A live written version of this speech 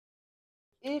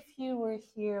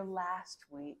here last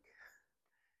week,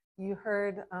 you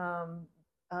heard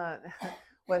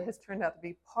what has turned out to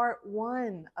be part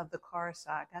one of the car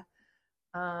saga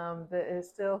that is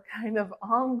still kind of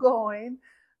ongoing.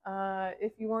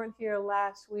 If you weren't here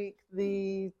last week,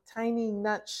 the tiny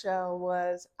nutshell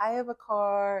was I have a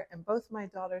car and both my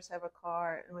daughters have a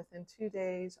car, and within 2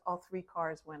 days, all three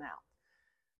cars went out.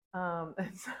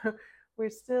 And so we're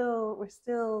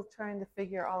still trying to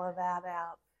figure all of that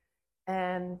out.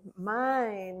 And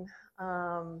mine,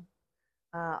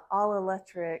 all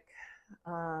electric,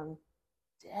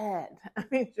 dead. I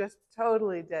mean, just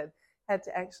totally dead. Had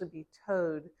to actually be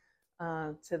towed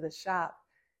to the shop,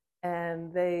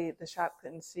 and the shop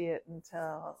couldn't see it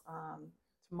until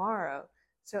tomorrow.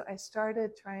 So I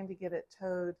started trying to get it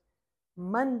towed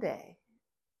Monday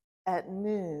at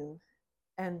noon,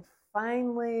 and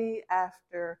finally,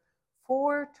 after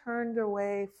 4 turned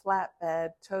away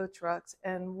flatbed tow trucks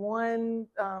and one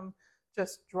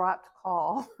just dropped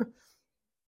call,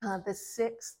 the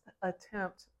 6th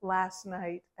attempt last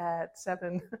night at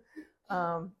 7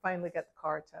 finally got the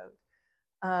car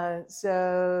towed.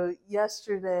 So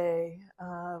yesterday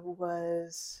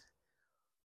was,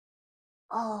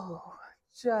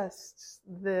 just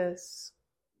this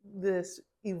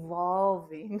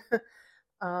evolving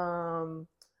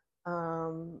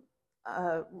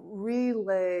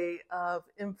relay of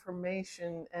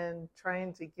information and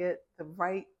trying to get the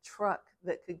right truck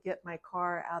that could get my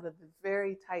car out of the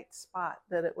very tight spot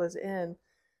that it was in,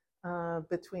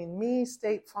 between me,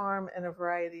 State Farm, and a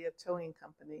variety of towing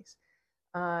companies.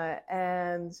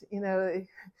 And,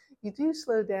 you do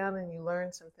slow down and you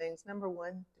learn some things. Number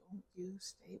one, don't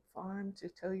use State Farm to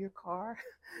tow your car.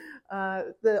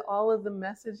 All of the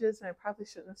messages, and I probably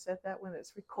shouldn't have said that when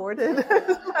it's recorded,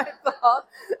 I thought,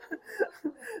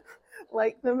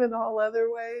 like them in all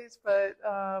other ways, but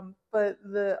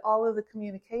all of the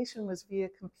communication was via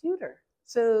computer.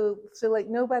 So like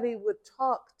nobody would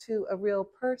talk to a real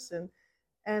person.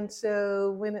 And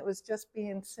so when it was just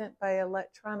being sent by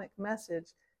electronic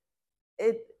message,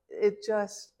 it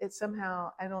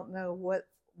somehow, I don't know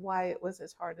why it was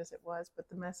as hard as it was, but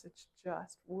the message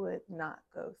just would not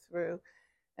go through.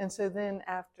 And so then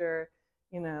after,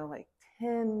 like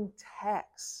 10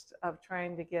 texts of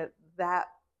trying to get that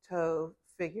tow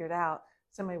figured out,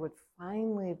 somebody would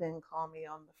finally then call me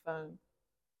on the phone.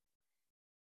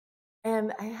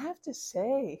 And I have to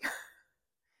say,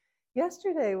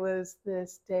 yesterday was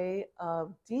this day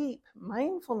of deep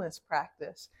mindfulness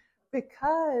practice,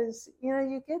 because,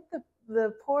 you get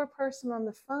the poor person on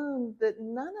the phone that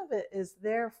none of it is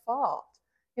their fault.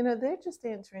 They're just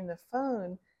answering the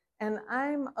phone, and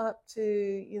I'm up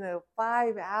to,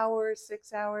 5 hours,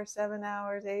 6 hours, 7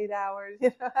 hours, 8 hours,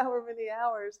 however many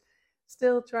hours,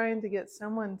 still trying to get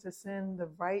someone to send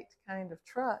the right kind of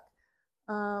truck.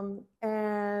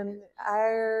 And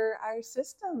our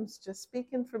systems, just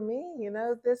speaking for me,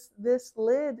 this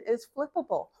lid is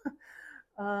flippable.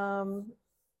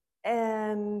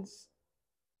 And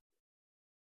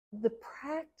the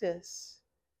practice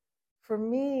for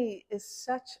me is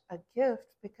such a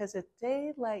gift, because a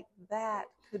day like that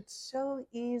could so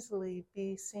easily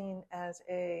be seen as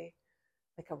a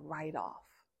write-off,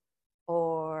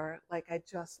 or like I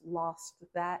just lost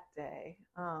that day,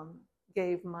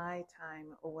 gave my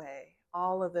time away,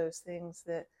 all of those things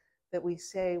that we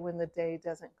say when the day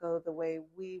doesn't go the way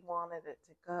we wanted it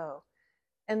to go.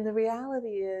 And the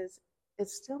reality is,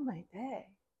 it's still my day.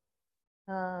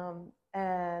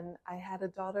 And I had a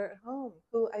daughter at home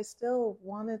who I still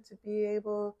wanted to be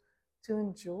able to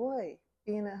enjoy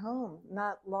being at home,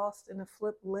 not lost in a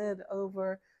flip lid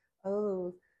over,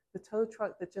 the tow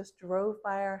truck that just drove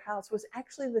by our house was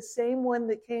actually the same one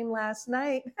that came last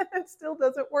night and still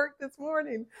doesn't work this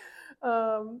morning.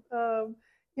 And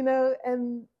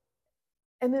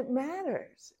it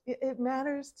matters. It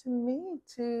matters to me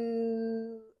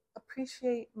to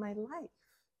appreciate my life,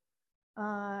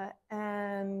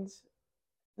 and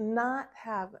not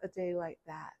have a day like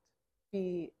that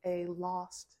be a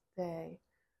lost day,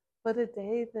 but a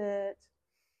day that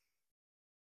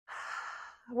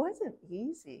wasn't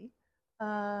easy,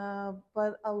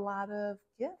 but a lot of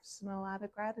gifts and a lot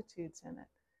of gratitudes in it,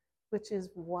 which is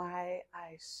why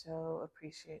I so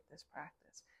appreciate this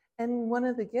practice. And one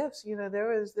of the gifts,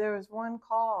 there was one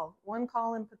call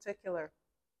in particular.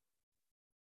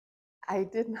 I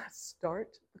did not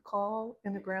start the call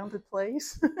in a grounded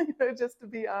place, just to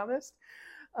be honest.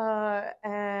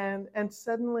 And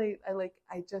suddenly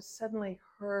I just suddenly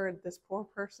heard this poor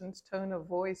person's tone of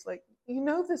voice, like,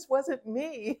 this wasn't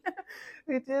me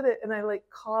who did it. And I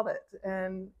caught it,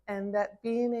 and that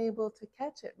being able to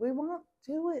catch it. We won't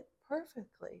do it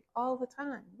perfectly all the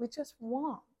time. We just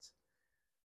won't.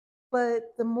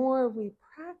 But the more we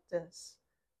practice,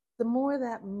 the more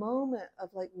that moment of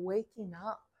like waking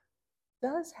up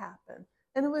does happen.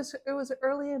 And it was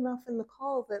early enough in the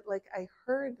call that like I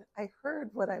heard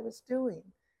what I was doing,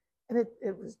 and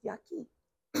it was yucky.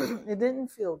 It didn't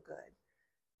feel good.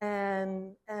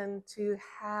 And to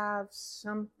have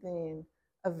something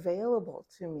available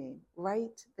to me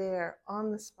right there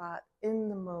on the spot, in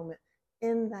the moment,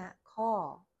 in that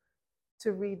call,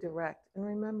 to redirect and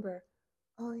remember,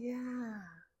 oh yeah,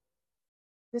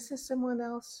 this is someone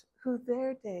else who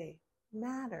their day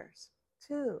matters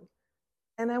too.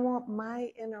 And I want my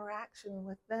interaction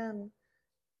with them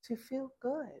to feel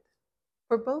good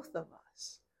for both of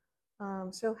us.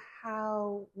 So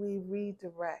how we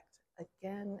redirect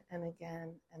again and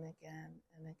again and again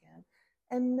and again,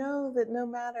 and know that no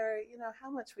matter how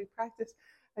much we practice,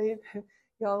 I,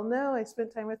 y'all know I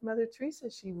spent time with Mother Teresa.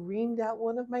 She reamed out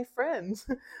one of my friends.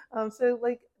 So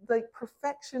like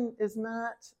perfection is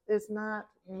not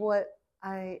what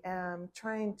I am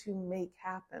trying to make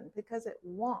happen, because it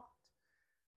won't.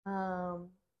 Um,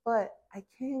 but I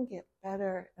can get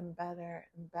better and better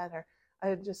and better.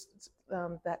 I just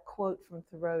that quote from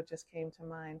Thoreau just came to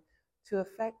mind. To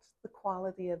affect the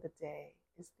quality of the day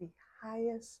is the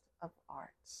highest of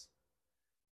arts,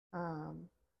 um,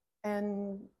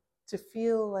 and to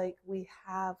feel like we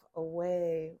have a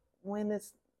way when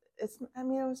it's. I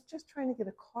mean, I was just trying to get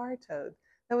a car towed.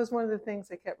 That was one of the things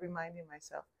I kept reminding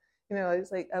myself.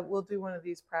 It's like we'll do one of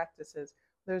these practices.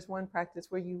 There's one practice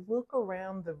where you look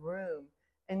around the room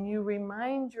and you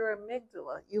remind your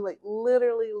amygdala. You like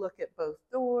literally look at both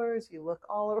doors, you look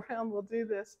all around. We'll do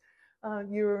this.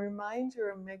 You remind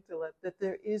your amygdala that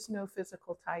there is no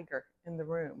physical tiger in the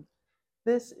room.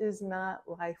 This is not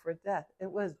life or death. It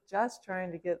was just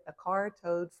trying to get a car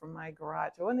towed from my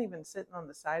garage. I wasn't even sitting on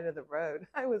the side of the road.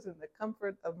 I was in the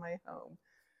comfort of my home.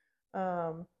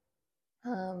 Um,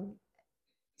 um,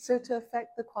 so to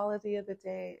affect the quality of the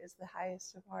day is the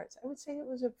highest of arts. I would say it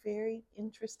was a very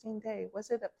interesting day. Was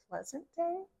it a pleasant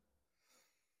day?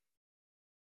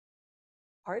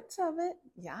 Parts of it,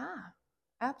 yeah,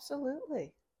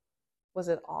 absolutely. Was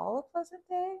it all a pleasant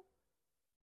day?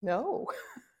 No,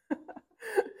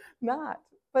 not.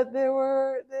 But there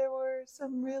were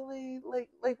some really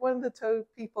like one of the tow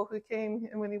people who came,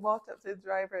 and when he walked up to the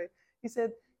driveway, he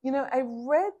said, I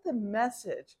read the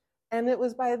message, and it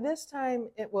was by this time.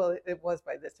 It was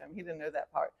by this time. He didn't know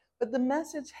that part, but the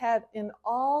message had in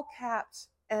all caps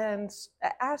and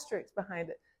asterisks behind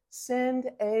it. Send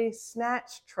a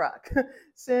snatch truck.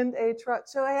 Send a truck.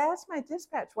 So I asked my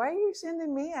dispatch, why are you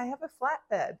sending me? I have a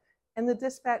flatbed. And the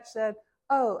dispatch said,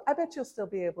 oh, I bet you'll still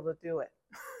be able to do it.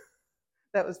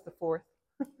 That was the fourth.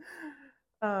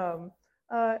 um,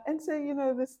 and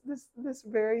so, this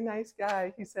very nice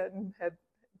guy, he said, and had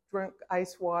drunk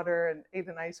ice water and ate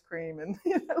an ice cream, and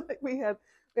like we had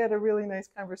a really nice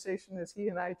conversation as he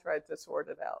and I tried to sort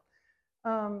it out.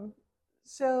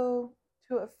 So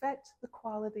to affect the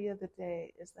quality of the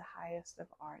day is the highest of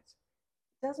arts.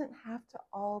 It doesn't have to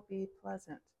all be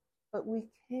pleasant, but we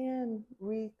can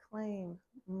reclaim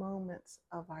moments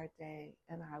of our day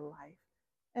and our life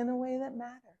in a way that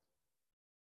matter.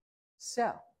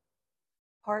 So,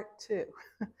 part two.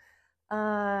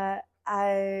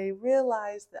 I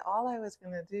realized that all I was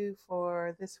going to do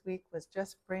for this week was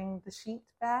just bring the sheet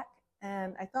back,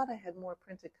 and I thought I had more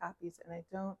printed copies, and I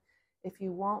don't. If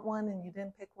you want one and you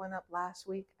didn't pick one up last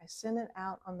week, I sent it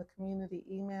out on the community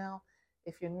email.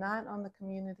 If you're not on the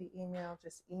community email,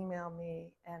 just email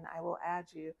me and I will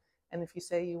add you. And if you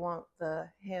say you want the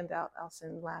handout, I'll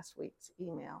send last week's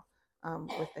email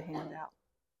with the handout.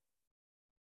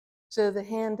 So the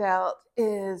handout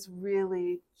is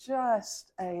really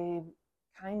just a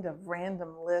kind of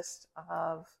random list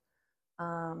of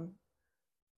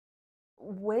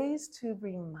ways to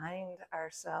remind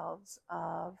ourselves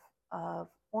of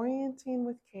orienting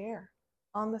with care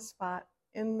on the spot,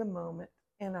 in the moment,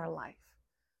 in our life,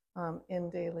 in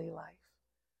daily life.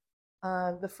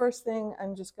 The first thing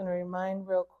I'm just going to remind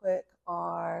real quick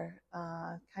are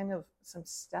kind of some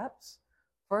steps.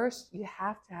 First, you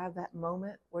have to have that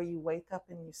moment where you wake up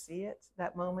and you see it,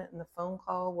 that moment in the phone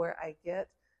call where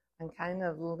I'm kind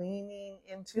of leaning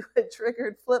into a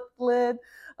triggered flip lid,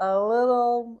 a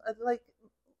little like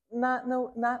not in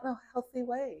a healthy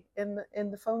way in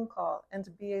the phone call, and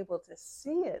to be able to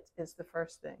see it is the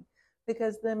first thing,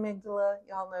 because the amygdala,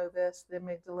 y'all know this, the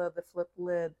amygdala, the flip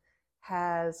lid,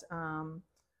 has a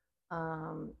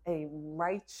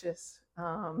righteous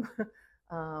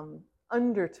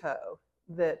undertow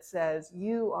that says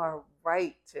you are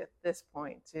right at this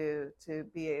point to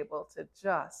be able to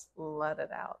just let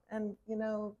it out. And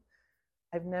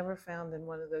I've never found in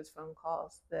one of those phone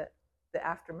calls that the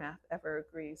aftermath ever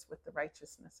agrees with the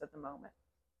righteousness of the moment.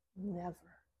 Never.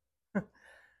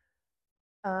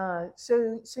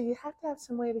 So you have to have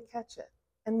some way to catch it.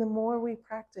 And the more we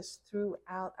practice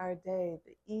throughout our day,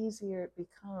 the easier it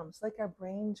becomes. Like our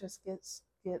brain just gets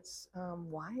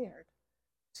wired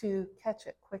to catch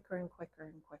it quicker and quicker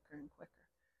and quicker and quicker.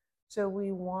 So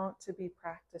we want to be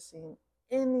practicing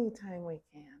anytime we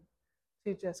can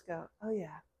to just go, oh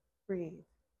yeah, breathe.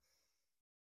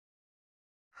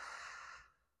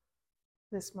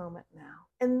 This moment now.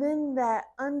 And then that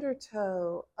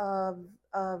undertow of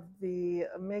the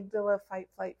amygdala fight,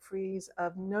 flight, freeze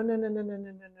of no, no, no, no, no,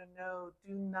 no, no, no, no.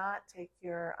 Do not take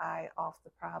your eye off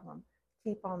the problem.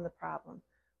 Keep on the problem.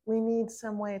 We need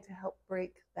some way to help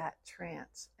break that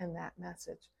trance and that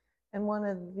message. And one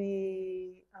of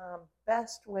the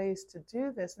best ways to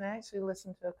do this, and I actually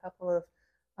listened to a couple of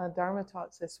Dharma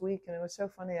talks this week, and it was so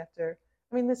funny after,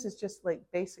 I mean, this is just like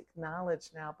basic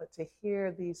knowledge now, but to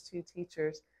hear these two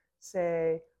teachers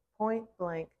say point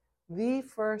blank, the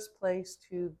first place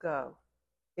to go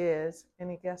is,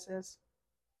 any guesses?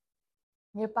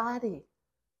 Your body.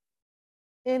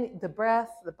 The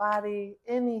breath, the body,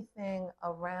 anything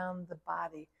around the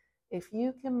body. If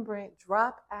you can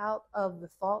drop out of the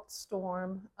thought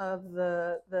storm of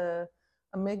the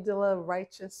amygdala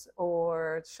righteous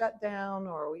or shut down,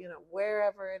 or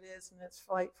wherever it is in its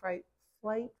fight,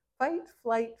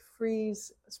 flight,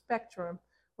 freeze spectrum,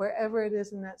 wherever it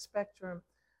is in that spectrum,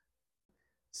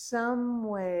 some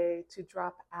way to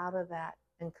drop out of that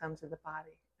and come to the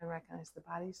body and recognize the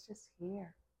body's just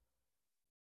here.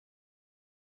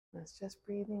 And it's just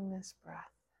breathing this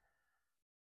breath.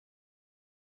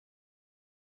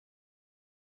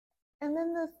 And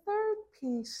then the third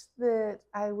piece that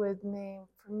I would name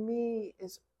for me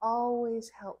is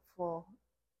always helpful.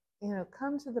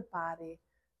 Come to the body,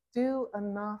 do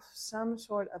enough, some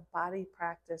sort of body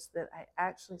practice that I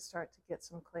actually start to get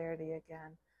some clarity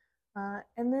again.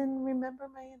 And then remember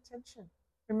my intention.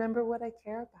 Remember what I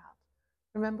care about.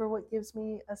 Remember what gives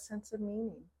me a sense of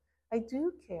meaning. I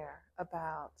do care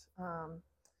about,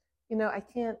 I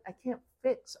can't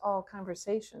fix all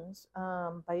conversations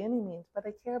by any means, but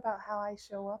I care about how I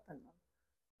show up in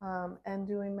them and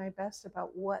doing my best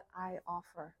about what I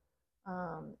offer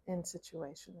in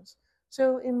situations.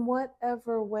 So in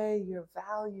whatever way your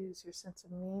values, your sense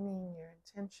of meaning, your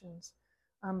intentions,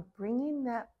 bringing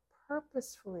that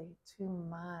purposefully to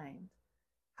mind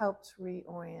helps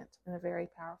reorient in a very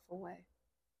powerful way.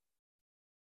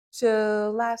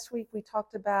 So last week we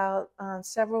talked about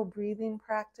several breathing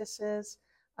practices,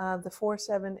 the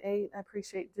 4-7-8. I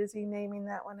appreciate Dizzy naming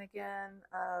that one again.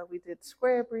 We did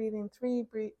square breathing, three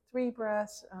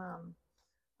breaths,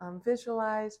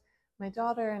 visualize. My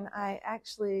daughter and I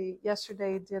actually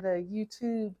yesterday did a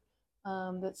YouTube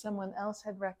that someone else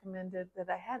had recommended that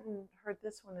I hadn't heard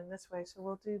this one in this way. So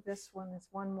we'll do this one as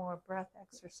one more breath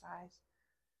exercise.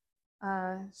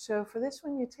 So for this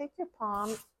one, you take your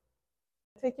palm,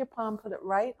 put it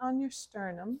right on your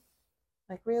sternum,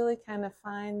 like really kind of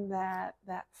find that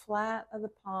flat of the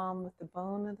palm with the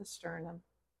bone of the sternum.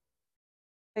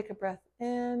 Take a breath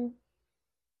in.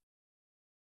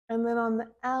 And then on the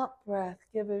out breath,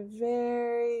 give a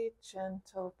very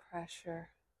gentle pressure,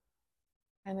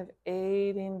 kind of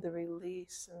aiding the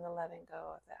release and the letting go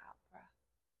of the out breath.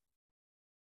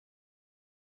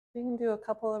 You can do a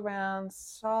couple of rounds,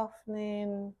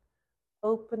 softening,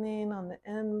 opening on the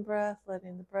in breath,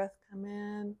 letting the breath come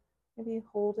in, maybe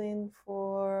holding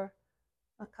for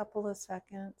a couple of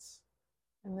seconds,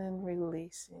 and then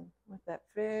releasing with that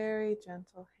very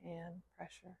gentle hand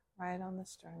pressure right on the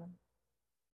sternum.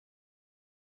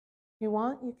 If you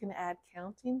want, you can add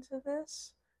counting to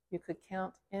this. You could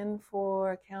count in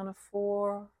for a count of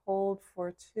 4, hold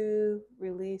for 2,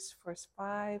 release for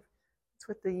 5. That's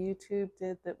what the YouTube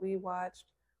did that we watched.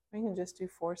 Or you can just do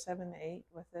 4-7-8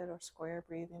 with it, or square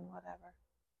breathing, whatever.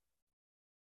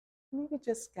 Maybe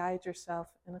just guide yourself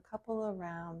in a couple of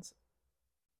rounds,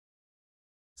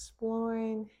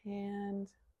 exploring hand,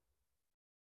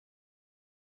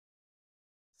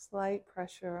 slight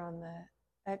pressure on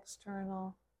the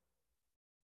external.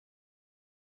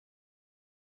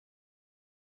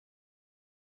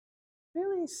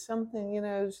 Really something,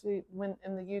 when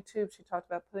in the YouTube she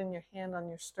talked about putting your hand on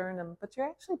your sternum, but you're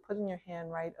actually putting your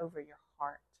hand right over your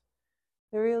heart.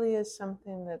 There really is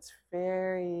something that's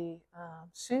very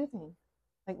soothing,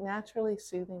 like naturally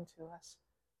soothing to us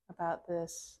about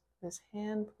this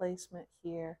hand placement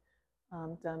here,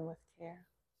 done with care.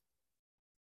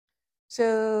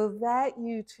 So that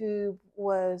YouTube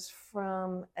was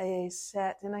from a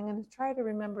set, and I'm going to try to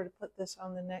remember to put this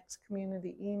on the next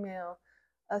community email,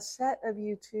 a set of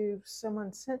YouTubes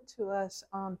someone sent to us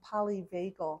on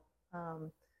polyvagal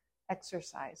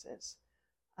exercises,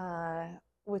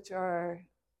 which are,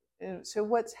 so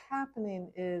what's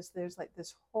happening is there's like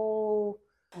this whole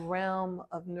realm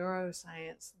of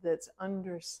neuroscience that's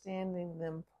understanding the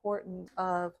importance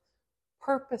of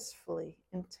purposefully,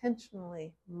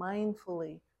 intentionally,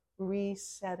 mindfully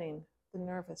resetting the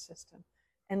nervous system,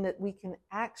 and that we can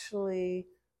actually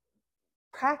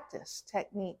practice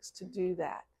techniques to do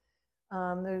that.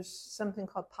 There's something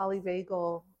called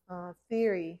polyvagal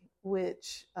theory,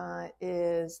 which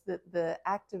is the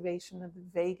activation of the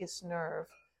vagus nerve,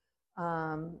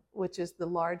 which is the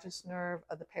largest nerve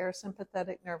of the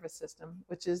parasympathetic nervous system,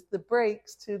 which is the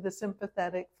brakes to the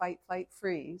sympathetic fight, flight,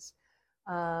 freeze.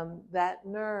 That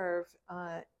nerve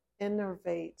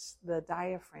innervates the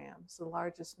diaphragm, the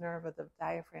largest nerve of the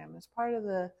diaphragm. It's part of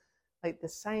the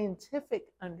scientific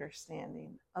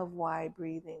understanding of why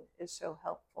breathing is so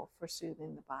helpful for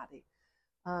soothing the body.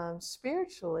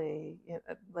 Spiritually,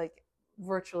 like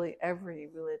virtually every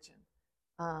religion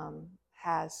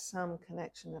has some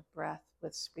connection of breath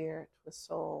with spirit, with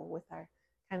soul, with our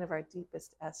kind of our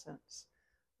deepest essence.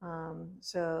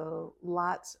 So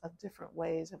lots of different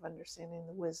ways of understanding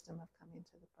the wisdom of coming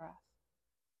to the breath.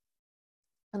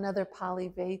 Another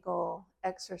polyvagal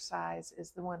exercise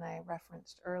is the one I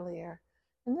referenced earlier.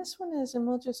 And this one is, and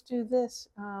we'll just do this,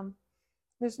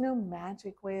 there's no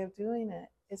magic way of doing it.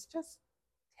 It's just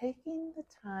taking the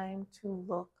time to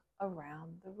look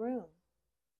around the room.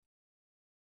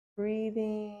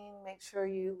 Breathing, make sure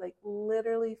you like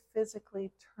literally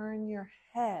physically turn your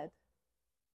head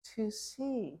to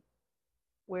see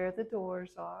where the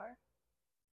doors are,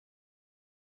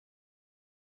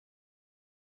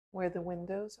 where the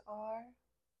windows are,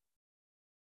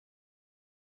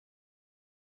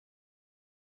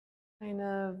 kind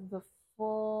of the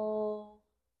full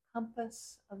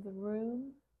compass of the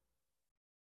room,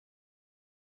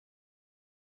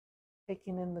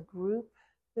 taking in the group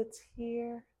that's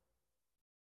here.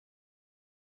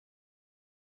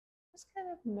 Just kind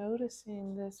of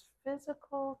noticing this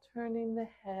physical turning the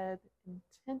head,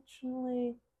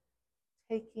 intentionally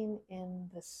taking in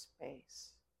the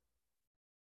space.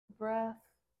 Breath,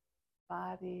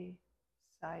 body,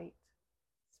 sight,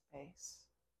 space.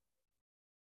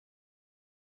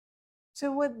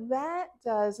 So what that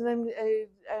does, and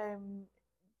I'm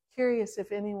curious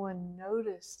if anyone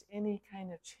noticed any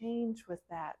kind of change with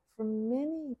that. For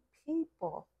many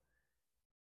people,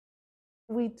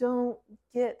 we don't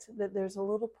get that there's a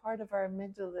little part of our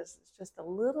amygdala that's just a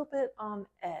little bit on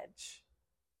edge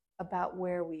about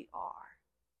where we are.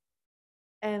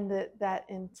 And that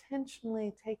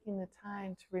intentionally taking the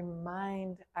time to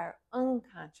remind our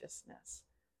unconsciousness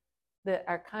that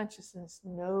our consciousness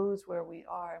knows where we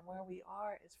are, and where we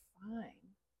are is fine.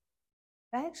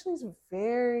 That actually is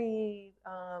very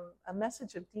a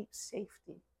message of deep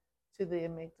safety to the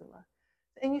amygdala.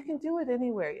 And you can do it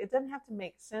anywhere. It doesn't have to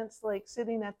make sense, like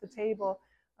sitting at the table.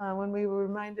 When we were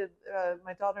reminded,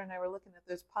 my daughter and I were looking at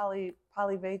those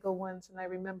polyvagal ones, and I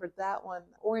remembered that one.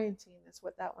 Orienting is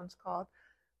what that one's called.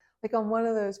 Like on one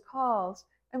of those calls,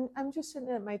 I'm just sitting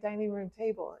at my dining room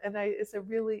table, and it's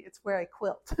where I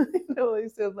quilt.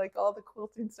 So like all the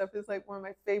quilting stuff is like one of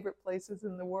my favorite places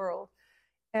in the world.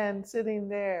 And sitting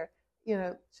there,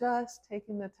 just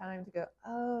taking the time to go,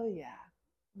 oh yeah,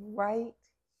 right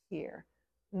here.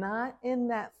 Not in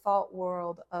that thought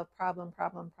world of problem.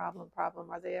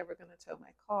 Are they ever going to tow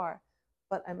my car?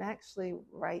 But I'm actually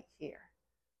right here.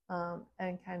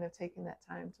 And kind of taking that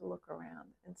time to look around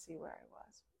and see where I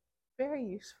was. Very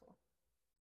useful.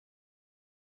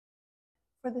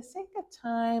 For the sake of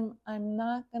time, I'm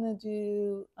not going to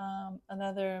do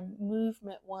another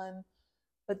movement one,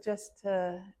 but just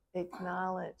to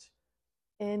acknowledge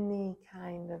any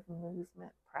kind of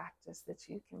movement practice that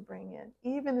you can bring in,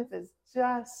 even if it's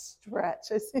just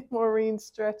stretch. I see Maureen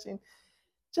stretching.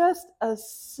 Just a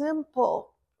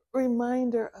simple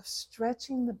reminder of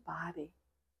stretching the body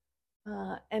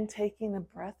and taking a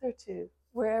breath or two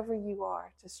wherever you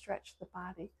are to stretch the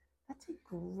body. That's a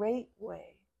great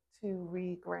way to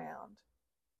reground.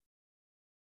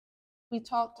 We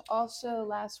talked also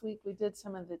last week, we did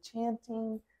some of the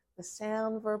chanting, the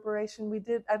sound reverberation. We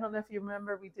did, I don't know if you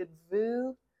remember, we did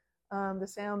VU, the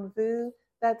sound VU.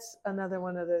 That's another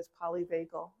one of those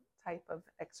polyvagal type of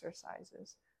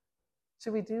exercises.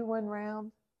 Should we do one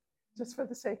round just for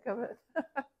the sake of it?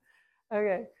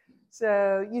 Okay,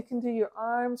 so you can do your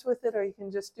arms with it, or you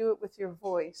can just do it with your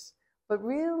voice. But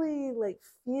really like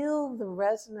feel the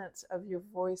resonance of your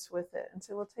voice with it. And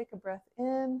so we'll take a breath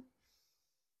in,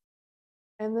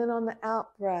 and then on the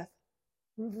out breath,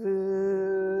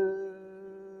 VU.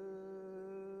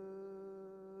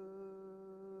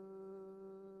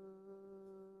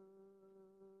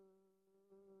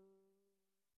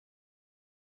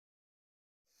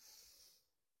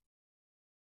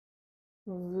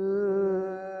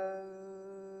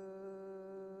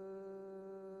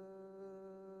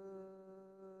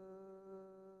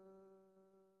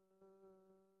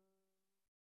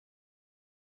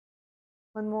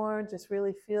 One more, just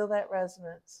really feel that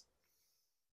resonance.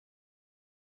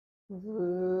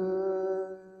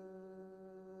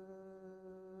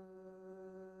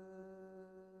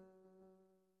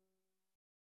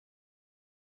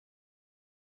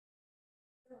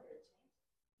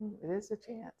 It is a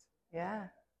chant. Yeah.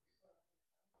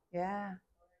 Yeah.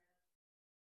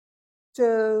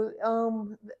 So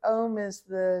Om is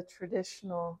the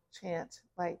traditional chant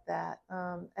like that,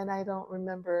 and I don't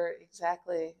remember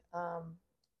exactly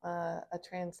a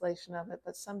translation of it,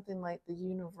 but something like the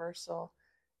universal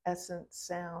essence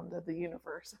sound of the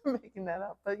universe. I'm making that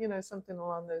up, but something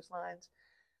along those lines.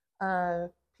 Uh,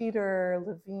 Peter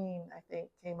Levine, I think,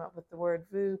 came up with the word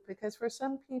 "vu" because for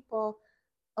some people,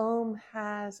 Om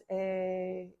has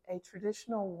a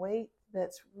traditional weight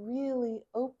that's really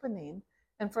opening,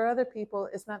 and for other people,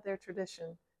 it's not their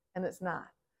tradition, and it's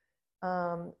not.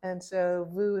 And so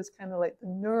Vu is kind of like the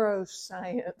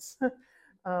neuroscience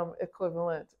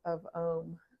equivalent of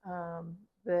Om,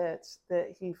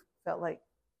 that he felt like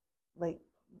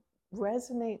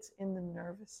resonates in the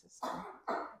nervous system.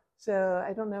 So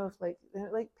I don't know if like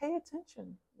pay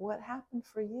attention. What happened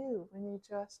for you when you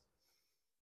just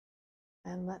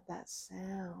and let that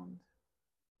sound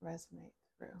resonate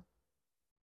through.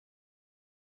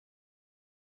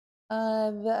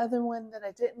 The other one that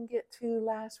I didn't get to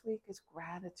last week is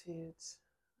gratitudes.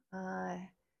 Uh,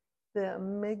 the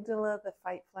amygdala, the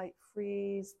fight, flight,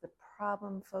 freeze, the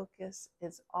problem focus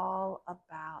is all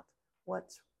about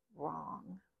what's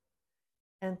wrong.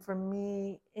 And for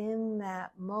me, in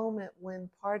that moment when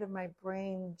part of my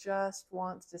brain just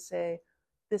wants to say,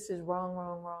 this is wrong,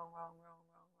 wrong, wrong, wrong, wrong,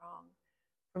 wrong, wrong,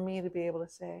 for me to be able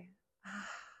to say,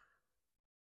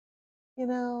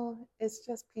 it's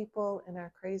just people in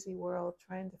our crazy world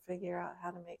trying to figure out how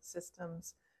to make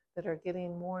systems that are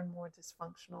getting more and more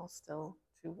dysfunctional still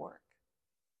to work.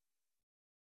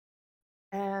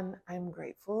 And I'm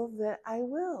grateful that I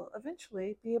will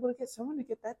eventually be able to get someone to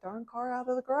get that darn car out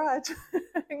of the garage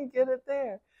and get it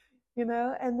there,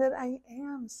 and that I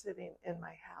am sitting in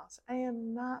my house. I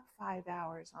am not 5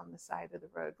 hours on the side of the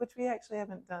road, which we actually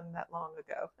haven't done that long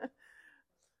ago.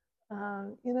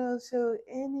 So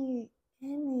any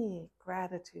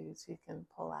gratitudes you can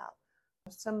pull out.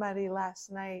 Somebody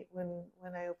last night when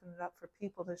I opened it up for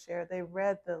people to share, they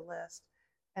read the list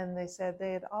and they said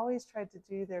they had always tried to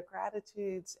do their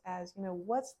gratitudes as,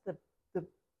 what's the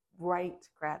right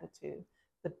gratitude,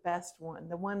 the best one,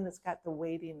 the one that's got the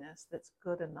weightiness, that's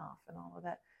good enough and all of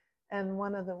that. And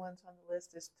one of the ones on the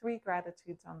list is 3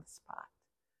 gratitudes on the spot.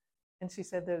 And she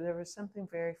said that there was something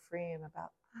very freeing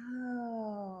about,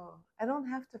 I don't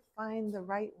have to find the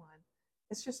right one.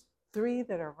 It's just 3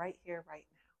 that are right here, right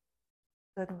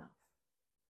now. Good enough.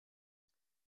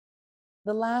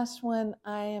 The last one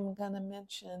I am going to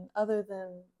mention, other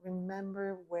than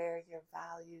remember where your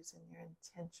values and your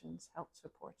intentions help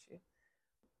support you.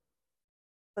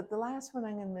 But the last one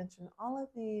I'm going to mention, all of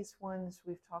these ones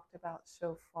we've talked about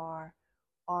so far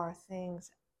are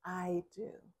things I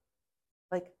do.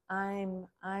 Like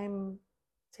I'm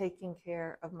taking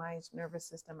care of my nervous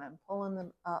system. I'm pulling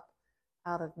them up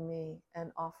out of me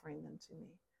and offering them to me.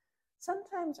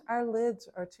 Sometimes our lids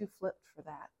are too flipped for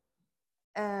that.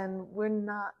 And we're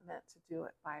not meant to do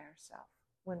it by ourselves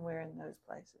when we're in those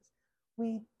places.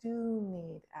 We do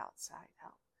need outside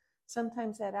help.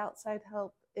 Sometimes that outside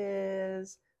help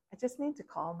is, I just need to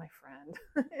call my friend.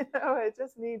 I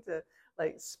just need to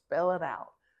spell it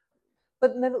out.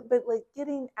 But like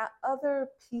getting other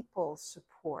people's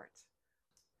support.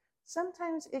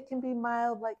 Sometimes it can be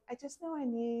mild, like I just know I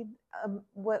need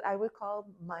what I would call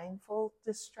mindful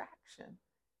distraction.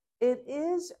 It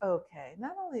is okay,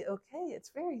 not only okay, it's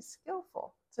very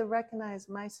skillful to recognize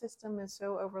my system is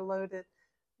so overloaded.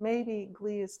 Maybe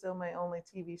Glee is still my only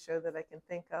TV show that I can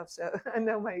think of, so I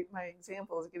know my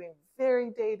example is getting very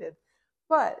dated.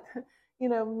 But,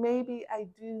 maybe I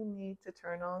do need to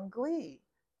turn on Glee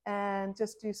and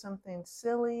just do something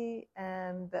silly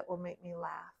and that will make me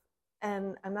laugh.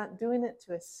 And I'm not doing it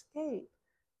to escape.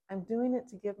 I'm doing it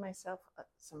to give myself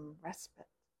some respite.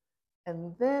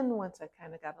 And then once I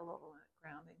kind of got a little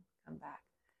grounding, come back.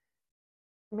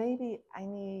 Maybe I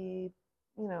need,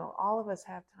 all of us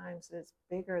have times that's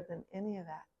bigger than any of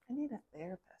that. I need a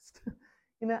therapist.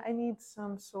 I need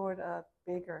some sort of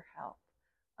bigger help.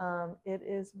 It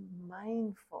is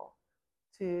mindful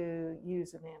to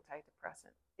use an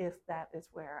antidepressant if that is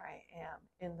where I am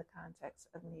in the context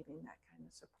of needing that kind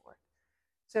of support.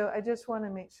 So I just want to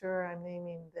make sure I'm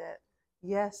naming that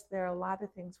yes, there are a lot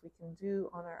of things we can do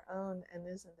on our own, and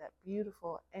isn't that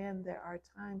beautiful? And there are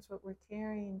times what we're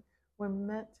carrying, we're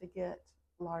meant to get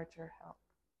larger help.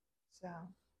 So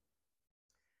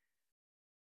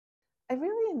I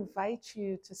really invite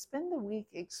you to spend the week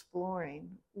exploring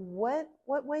what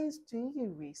ways do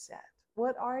you reset?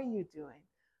 What are you doing?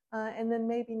 And then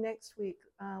maybe next week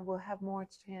we'll have more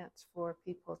chance for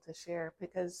people to share,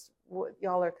 because what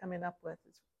y'all are coming up with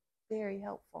is very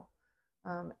helpful.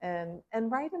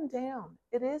 And write them down.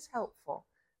 It is helpful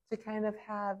to kind of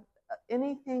have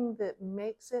anything that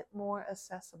makes it more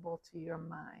accessible to your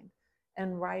mind,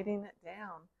 and writing it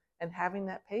down and having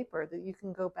that paper that you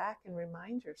can go back and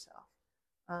remind yourself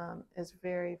is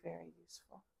very, very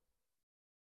useful.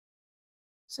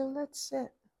 So let's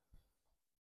sit.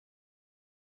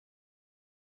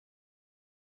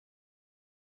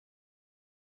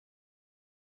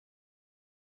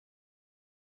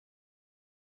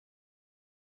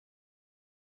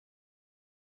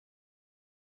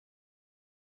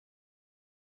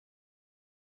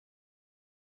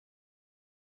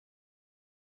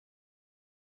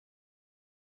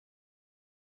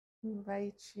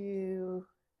 Invite you,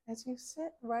 as you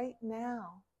sit right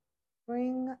now,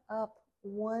 bring up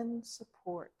one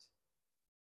support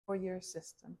for your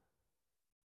system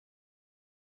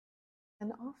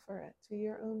and offer it to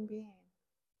your own being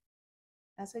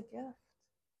as a gift,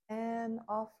 and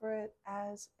offer it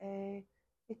as a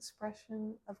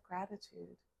expression of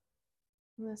gratitude.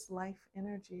 And this life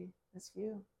energy is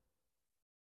you.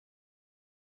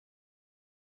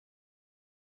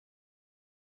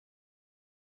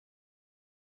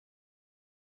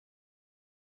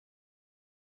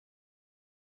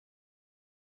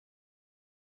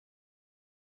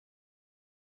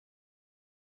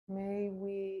 May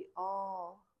we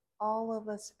all of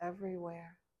us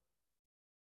everywhere,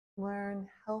 learn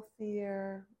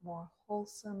healthier, more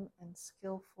wholesome and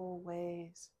skillful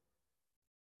ways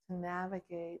to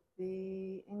navigate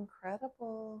the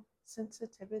incredible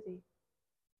sensitivity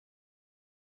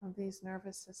of these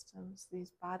nervous systems,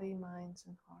 these body, minds,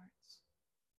 and hearts.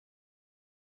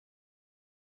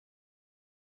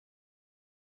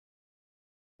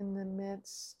 In the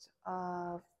midst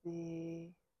of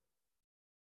the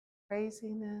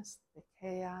craziness, the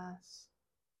chaos,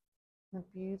 the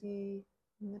beauty,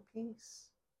 and the peace,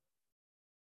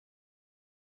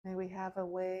 may we have a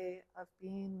way of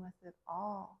being with it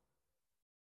all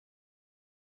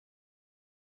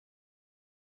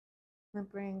that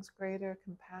brings greater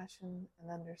compassion and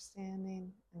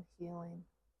understanding and healing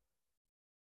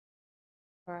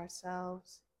for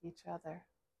ourselves, each other,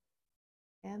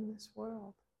 and this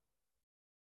world.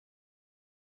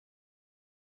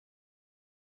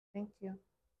 Thank you.